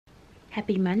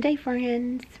Happy Monday,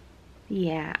 friends.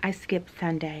 Yeah, I skipped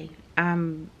Sunday.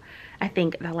 I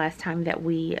think the last time that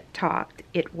we talked,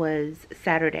 it was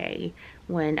Saturday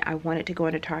when I wanted to go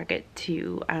into Target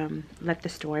to let the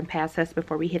storm pass us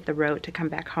before we hit the road to come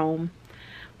back home.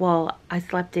 Well, I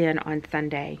slept in on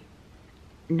Sunday.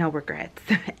 No regrets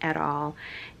at all.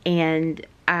 And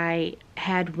I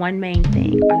had one main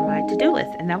thing on my to-do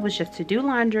list, and that was just to do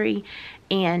laundry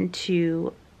and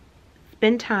to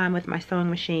spend time with my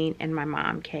sewing machine and my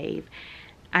mom cave.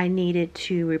 I needed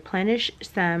to replenish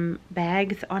some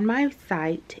bags on my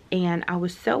site, and I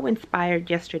was so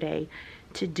inspired yesterday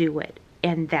to do it,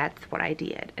 and that's what I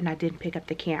did. And I didn't pick up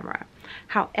the camera.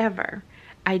 However,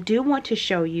 I do want to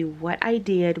show you what I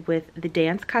did with the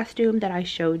dance costume that I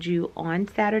showed you on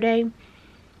Saturday.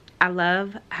 I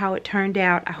love how it turned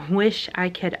out. I wish I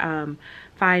could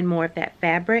find more of that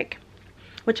fabric,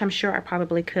 which I'm sure I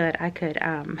probably could. I could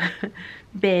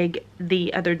beg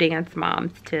the other dance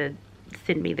moms to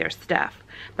send me their stuff.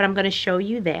 But I'm going to show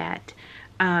you that.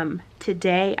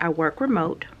 Today I work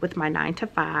remote with my 9 to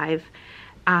 5.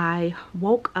 I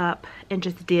woke up and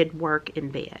just did work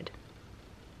in bed.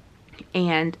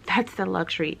 And that's the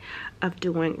luxury of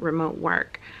doing remote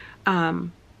work.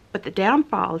 But the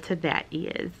downfall to that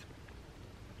is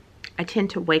I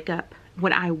tend to wake up,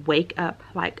 when I wake up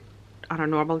like on a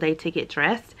normal day to get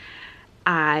dressed,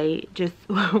 I just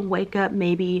wake up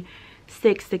maybe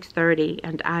 6:30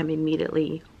 and I'm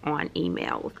immediately on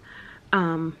emails.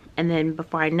 And then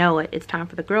before I know it, it's time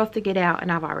for the girls to get out,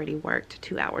 and I've already worked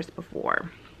 2 hours before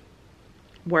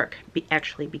work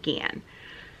actually began.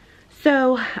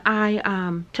 So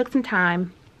I took some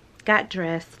time, got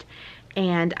dressed,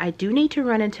 and I do need to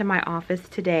run into my office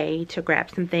today to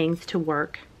grab some things to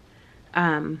work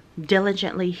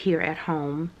diligently here at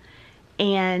home.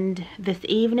 And this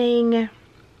evening,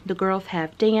 the girls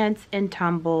have dance and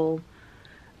tumble.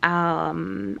 I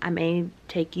may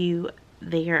take you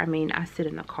there. I mean, I sit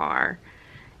in the car,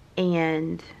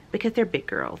 and because they're big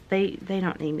girls, they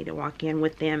don't need me to walk in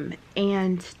with them.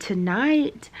 And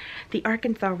tonight, the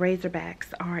Arkansas Razorbacks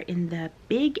are in the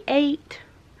Big 8,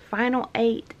 Final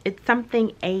 8. It's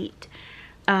something 8.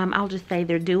 I'll just say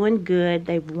they're doing good.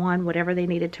 They've won whatever they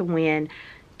needed to win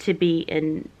to be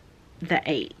in the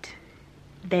 8.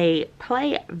 They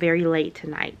play very late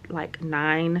tonight, like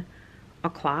 9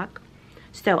 o'clock.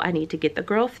 So I need to get the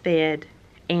girls fed,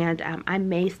 and I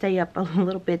may stay up a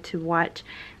little bit to watch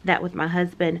that with my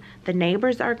husband. The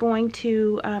neighbors are going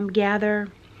to gather.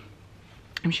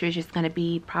 I'm sure it's just going to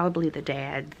be probably the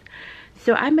dads.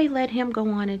 So I may let him go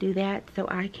on and do that so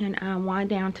I can wind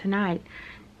down tonight.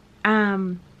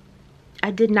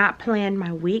 I did not plan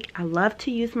my week. I love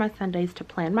to use my Sundays to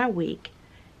plan my week,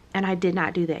 and I did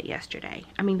not do that yesterday.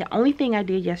 I mean, the only thing I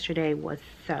did yesterday was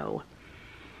sew.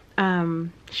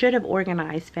 Should have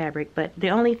organized fabric, but the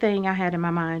only thing I had in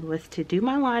my mind was to do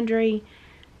my laundry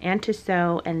and to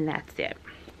sew, and that's it.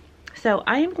 So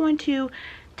I am going to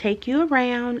take you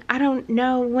around. I don't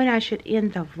know when I should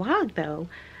end the vlog though.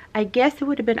 I guess it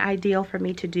would have been ideal for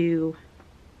me to do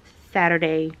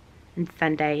Saturday and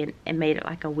Sunday and made it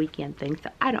like a weekend thing, so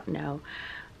I don't know.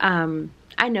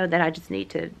 I know that I just need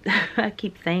to, I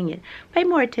keep saying it, pay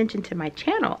more attention to my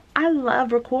channel. I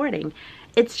love recording.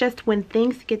 It's just when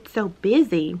things get so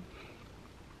busy,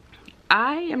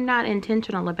 I am not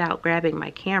intentional about grabbing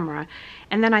my camera,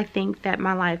 and then I think that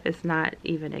my life is not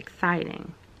even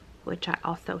exciting, which I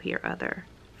also hear other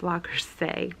vloggers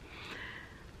say.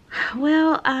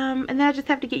 Well, and then I just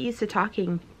have to get used to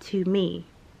talking to me,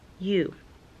 you,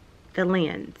 the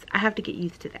lens. I have to get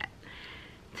used to that.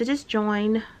 So just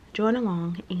join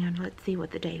along, and let's see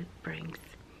what the day brings.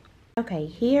 Okay,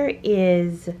 here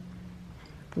is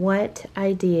what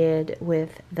I did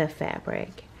with the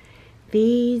fabric.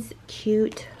 These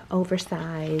cute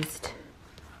oversized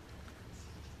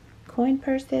coin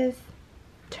purses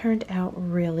turned out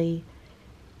really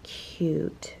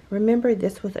cute. Remember,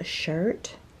 this was a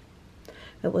shirt.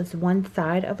 It was one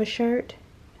side of a shirt,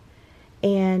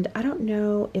 and I don't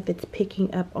know if it's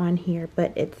picking up on here,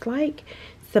 but it's like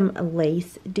some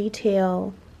lace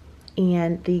detail,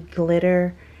 and the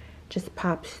glitter just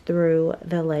pops through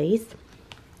the lace.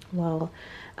 Well,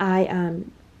 I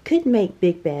could make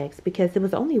big bags because it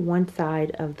was only one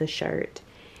side of the shirt,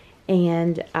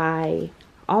 and I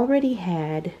already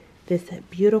had this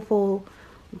beautiful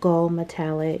gold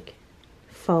metallic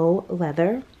faux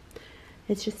leather.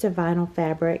 It's just a vinyl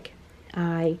fabric.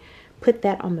 I put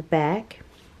that on the back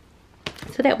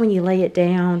so that when you lay it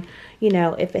down, you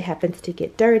know, if it happens to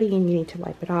get dirty and you need to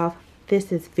wipe it off,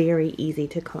 this is very easy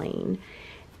to clean.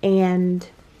 And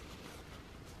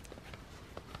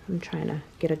I'm trying to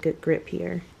get a good grip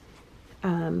here.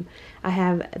 I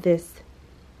have this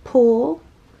pull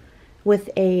with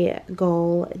a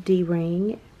gold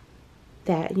D-ring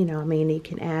that, you know, I mean, you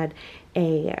can add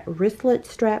a wristlet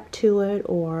strap to it,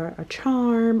 or a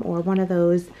charm, or one of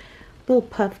those little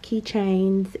puff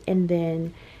keychains, and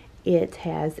then it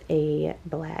has a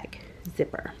black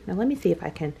zipper. Now let me see if I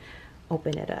can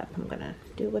open it up. I'm gonna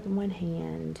do it with one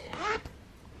hand.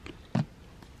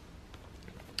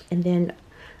 And then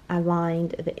I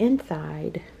lined the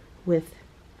inside with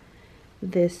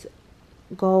this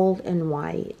gold and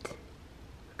white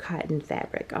cotton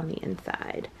fabric on the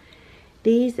inside.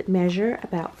 These measure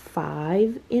about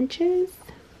 5 inches.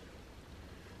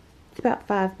 It's about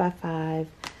 5 by 5.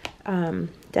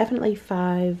 Definitely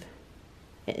 5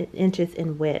 inches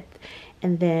in width.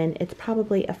 And then it's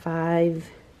probably a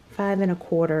 5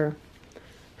 1/4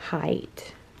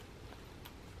 height.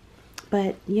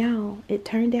 But y'all, it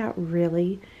turned out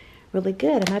really, really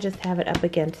good. And I just have it up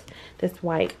against this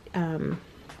white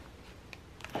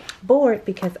board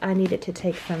because I needed to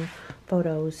take some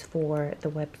photos for the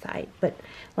website. But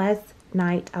last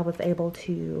night I was able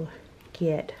to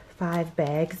get 5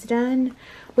 bags done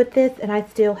with this, and I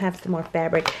still have some more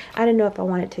fabric. I didn't know if I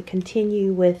wanted to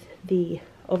continue with the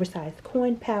oversized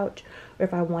coin pouch, or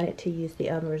if I wanted to use the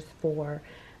others for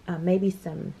maybe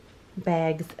some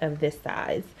bags of this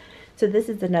size. So this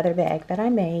is another bag that I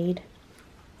made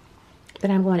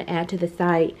that I'm going to add to the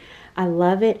site. I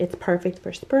love it. It's perfect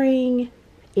for spring.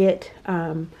 It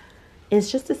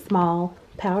is just a small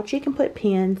pouch. You can put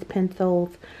pens,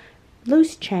 pencils,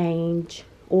 loose change,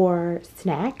 or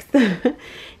snacks.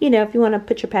 You know, if you want to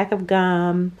put your pack of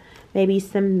gum, maybe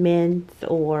some mints,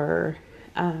 or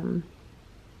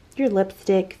your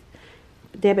lipsticks,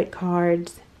 debit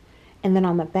cards. And then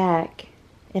on the back,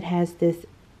 it has this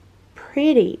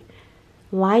pretty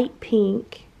light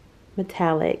pink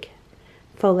metallic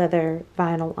faux leather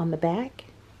vinyl on the back.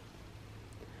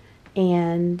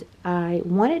 And I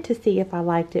wanted to see if I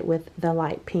liked it with the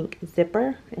light pink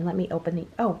zipper. And let me open the,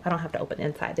 oh, I don't have to open the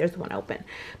inside. There's one open.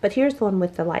 But here's one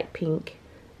with the light pink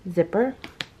zipper.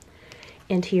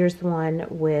 And here's one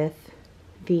with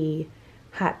the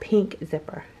hot pink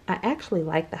zipper. I actually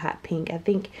like the hot pink. I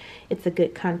think it's a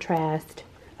good contrast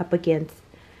up against,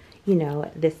 you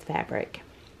know, this fabric.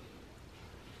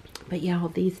 But y'all,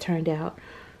 these turned out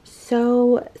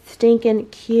so stinking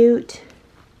cute.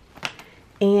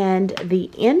 And the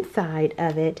inside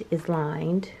of it is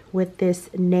lined with this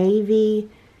navy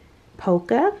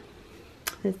polka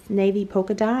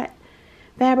dot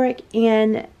fabric.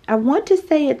 And I want to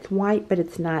say it's white, but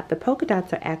it's not. The polka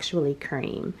dots are actually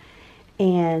cream.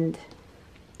 And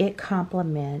it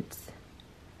complements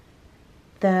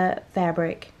the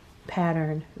fabric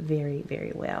pattern very,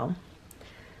 very well.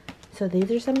 So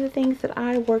these are some of the things that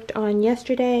I worked on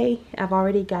yesterday. I've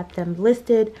already got them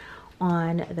listed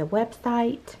on the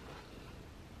website.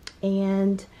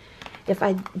 And if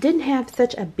I didn't have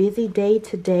such a busy day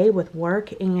today with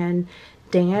work and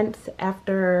dance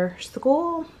after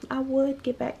school, I would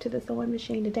get back to the sewing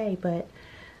machine today, but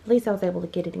at least I was able to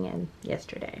get it in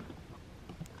yesterday.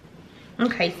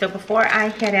 Okay, so before I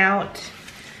head out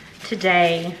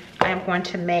today, I'm going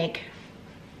to make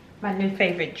my new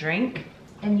favorite drink.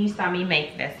 And you saw me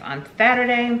make this on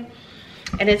Saturday.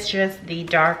 And it's just the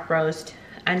dark roast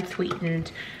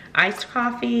unsweetened iced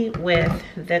coffee with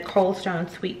the Cold Stone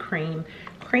sweet cream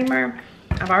creamer.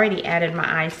 I've already added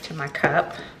my ice to my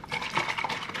cup.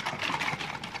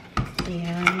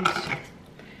 And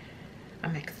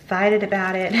I'm excited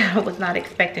about it. I was not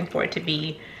expecting for it to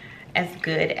be as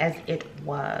good as it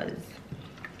was.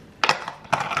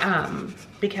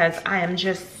 Because I am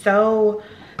just so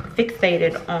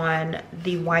fixated on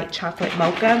the white chocolate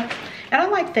mocha. And I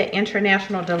like the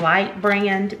International Delight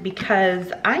brand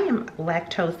because I am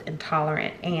lactose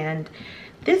intolerant, and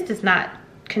this does not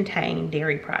contain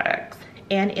dairy products,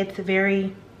 and it's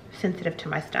very sensitive to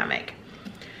my stomach.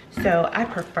 So I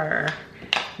prefer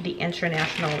the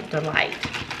International Delight.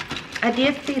 I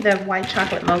did see the white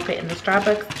chocolate mocha in the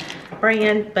Starbucks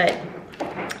brand, but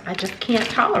I just can't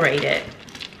tolerate it.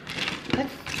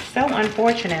 That's so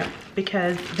unfortunate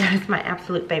because that is my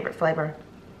absolute favorite flavor.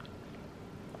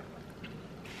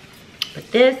 But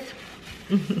this,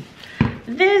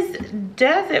 this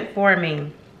does it for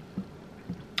me.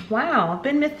 Wow, I've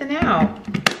been missing out.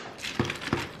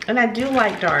 And I do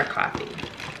like dark coffee,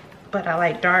 but I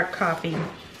like dark coffee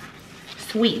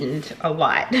sweetened a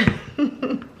lot.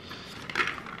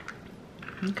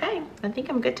 Okay, I think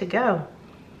I'm good to go.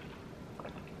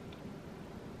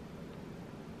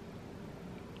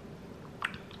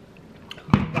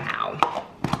 Wow.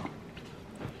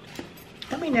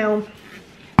 Let me know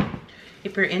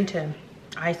if you're into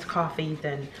iced coffees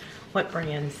and what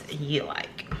brands you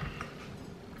like.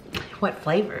 What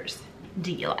flavors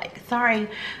do you like? Sorry,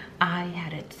 I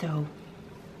had it so,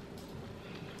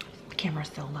 the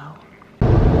camera's so low.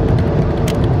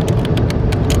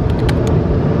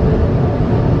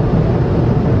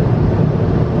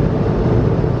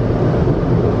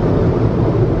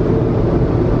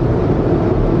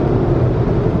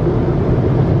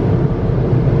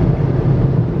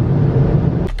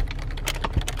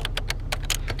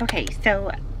 Okay,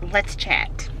 so let's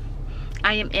chat.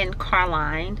 I am in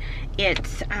Carline.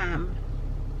 It's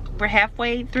we're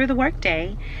halfway through the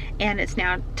workday, and it's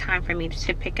now time for me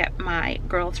to pick up my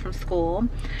girls from school.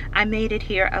 I made it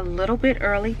here a little bit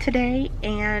early today,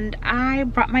 and I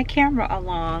brought my camera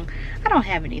along. I don't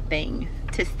have anything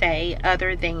to say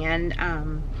other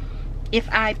than if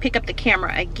I pick up the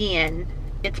camera again,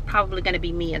 it's probably going to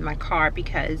be me in my car,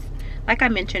 because like I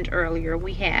mentioned earlier,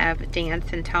 we have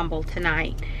dance and tumble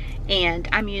tonight, and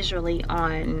I'm usually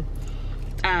on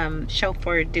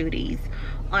chauffeur duties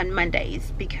on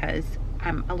Mondays because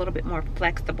I'm a little bit more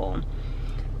flexible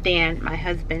than my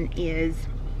husband is.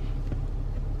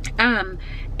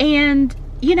 And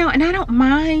you know, and I don't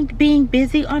mind being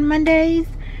busy on Mondays.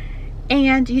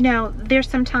 And you know, there's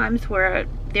some times where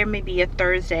there may be a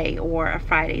Thursday or a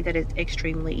Friday that is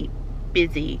extremely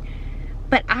busy.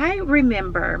 But I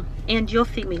remember, and you'll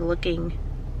see me looking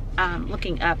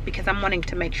up, because I'm wanting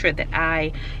to make sure that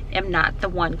I am not the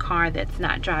one car that's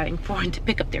not driving forward to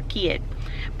pick up their kid.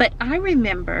 But I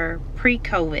remember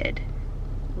pre-COVID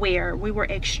where we were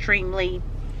extremely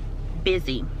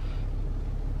busy.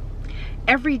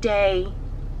 Every day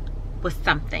was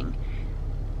something.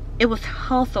 It was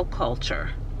hustle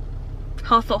culture.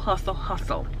 Hustle, hustle,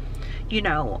 hustle. You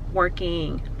know,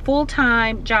 working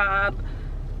full-time job,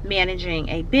 managing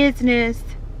a business,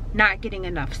 not getting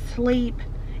enough sleep,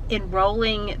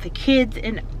 enrolling the kids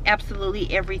in absolutely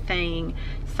everything,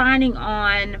 signing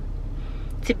on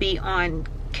to be on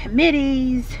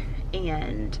committees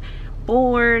and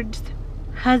boards.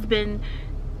 Husband,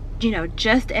 you know,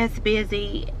 just as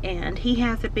busy, and he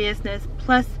has a business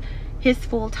plus his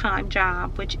full-time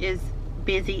job, which is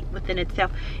busy within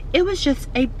itself. It was just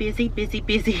a busy, busy,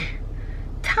 busy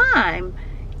time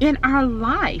in our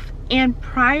life. And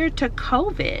prior to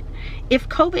COVID, if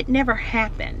COVID never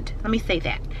happened, let me say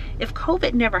that, if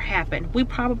COVID never happened, we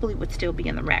probably would still be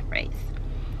in the rat race.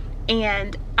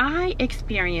 And I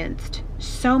experienced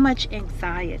so much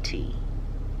anxiety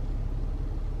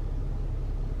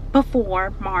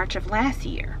before March of last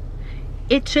year.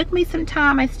 It took me some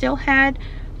time. I still had,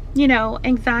 you know,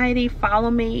 anxiety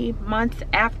follow me months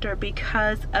after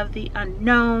because of the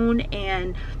unknown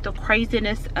and the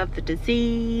craziness of the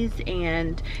disease,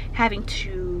 and having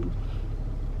to,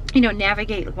 you know,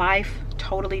 navigate life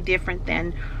totally different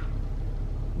than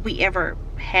we ever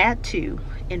had to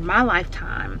in my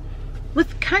lifetime.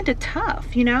 Was kind of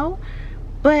tough, you know.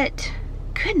 But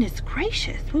goodness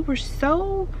gracious, we were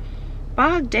so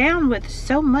bogged down with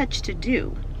so much to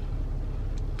do,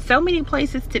 so many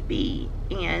places to be,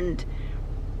 and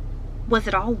was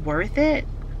it all worth it?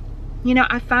 You know,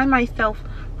 I find myself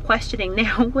questioning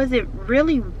now, was it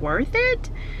really worth it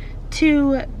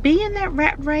to be in that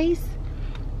rat race?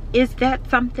 Is that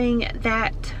something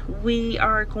that we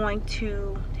are going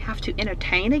to have to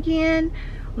entertain again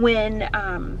when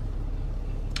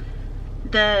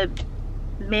the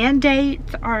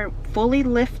mandates are fully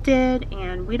lifted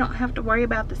and we don't have to worry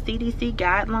about the CDC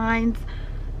guidelines?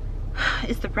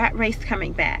 Is the rat race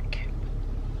coming back?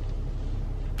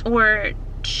 Or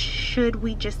should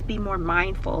we just be more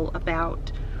mindful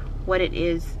about what it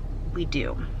is we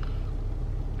do?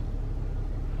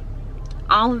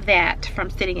 All of that from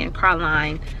sitting in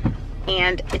Carline,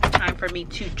 and it's time for me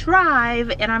to drive,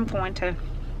 and I'm going to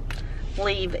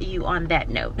leave you on that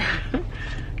note.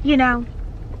 You know,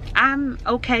 I'm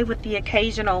okay with the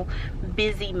occasional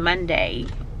busy Monday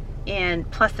and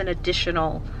plus an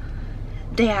additional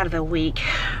day out of the week,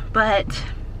 but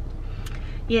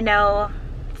you know,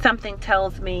 something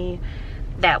tells me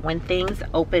that when things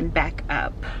open back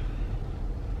up,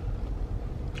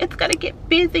 it's gonna get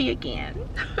busy again.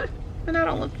 And I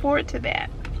don't look forward to that.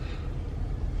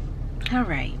 All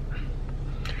right,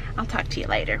 I'll talk to you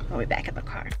later when we're back in the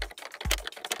car.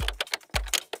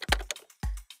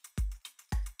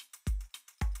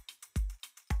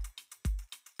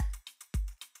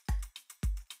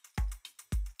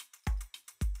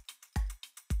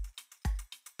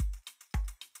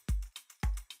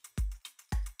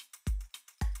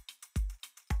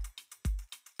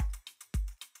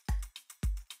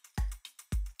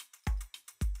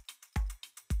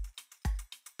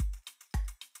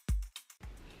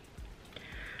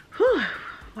 Whew,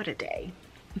 what a day.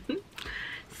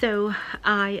 So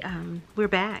we're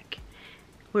back.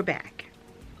 We're back.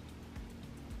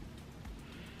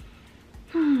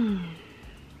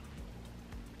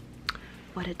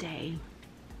 What a day.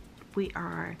 We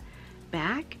are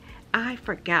back. I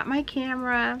forgot my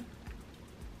camera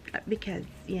because,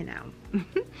 you know,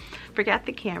 forgot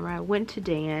the camera, went to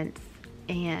dance,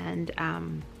 and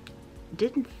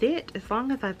didn't sit as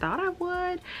long as I thought I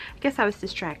would. I guess I was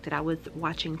distracted. I was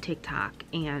watching TikTok,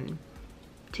 and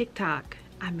TikTok,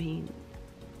 I mean,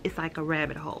 it's like a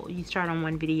rabbit hole. You start on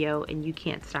one video and you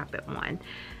can't stop at one.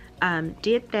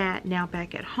 Did that. Now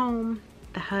back at home.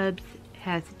 The hubs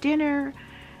has dinner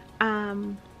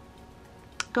going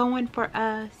for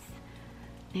us.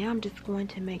 Now I'm just going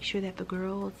to make sure that the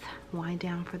girls wind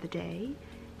down for the day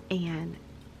and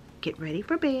get ready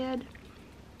for bed.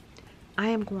 I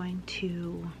am going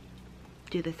to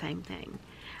do the same thing.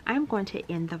 I'm going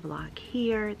to end the vlog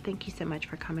here. Thank you so much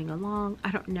for coming along. I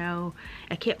don't know,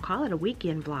 I can't call it a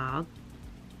weekend vlog,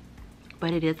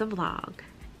 but it is a vlog.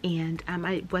 And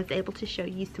I was able to show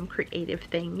you some creative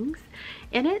things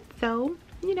in it. So,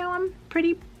 you know, I'm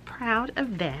pretty proud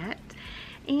of that.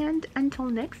 And until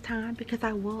next time, because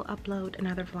I will upload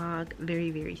another vlog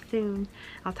very, very soon,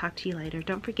 I'll talk to you later.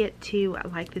 Don't forget to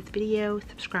like this video,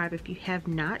 subscribe if you have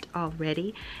not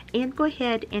already, and go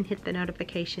ahead and hit the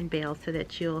notification bell so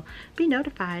that you'll be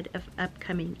notified of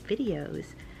upcoming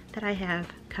videos that I have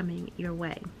coming your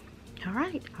way. All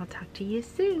right, I'll talk to you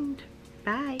soon.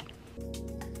 Bye.